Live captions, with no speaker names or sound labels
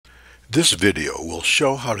This video will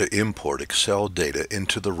show how to import Excel data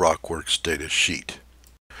into the RockWorks data sheet.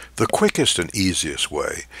 The quickest and easiest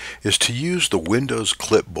way is to use the Windows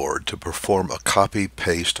clipboard to perform a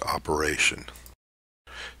copy-paste operation.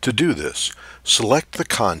 To do this, select the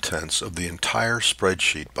contents of the entire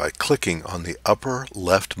spreadsheet by clicking on the upper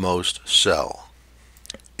leftmost cell.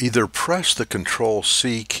 Either press the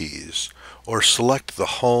Ctrl-C keys or select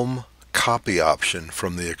the Home Copy option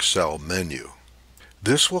from the Excel menu.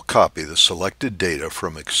 This will copy the selected data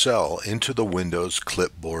from Excel into the Windows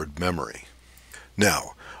clipboard memory.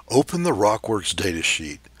 Now, open the RockWorks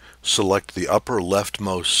datasheet, select the upper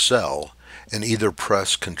leftmost cell, and either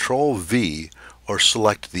press Ctrl-V or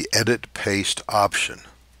select the Edit Paste option.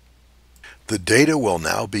 The data will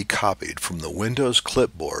now be copied from the Windows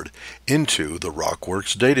clipboard into the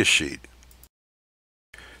RockWorks datasheet.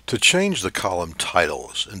 To change the column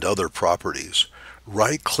titles and other properties,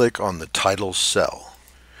 right-click on the Titles cell.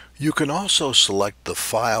 You can also select the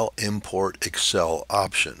File Import Excel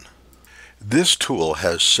option. This tool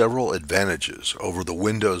has several advantages over the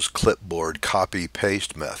Windows clipboard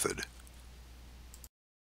copy-paste method.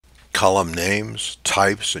 Column names,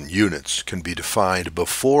 types, and units can be defined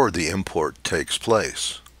before the import takes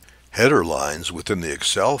place. Header lines within the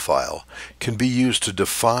Excel file can be used to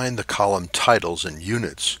define the column titles and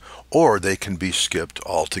units, or they can be skipped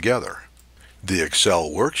altogether. The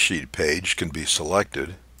Excel worksheet page can be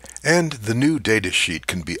selected, and the new datasheet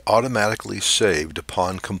can be automatically saved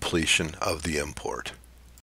upon completion of the import.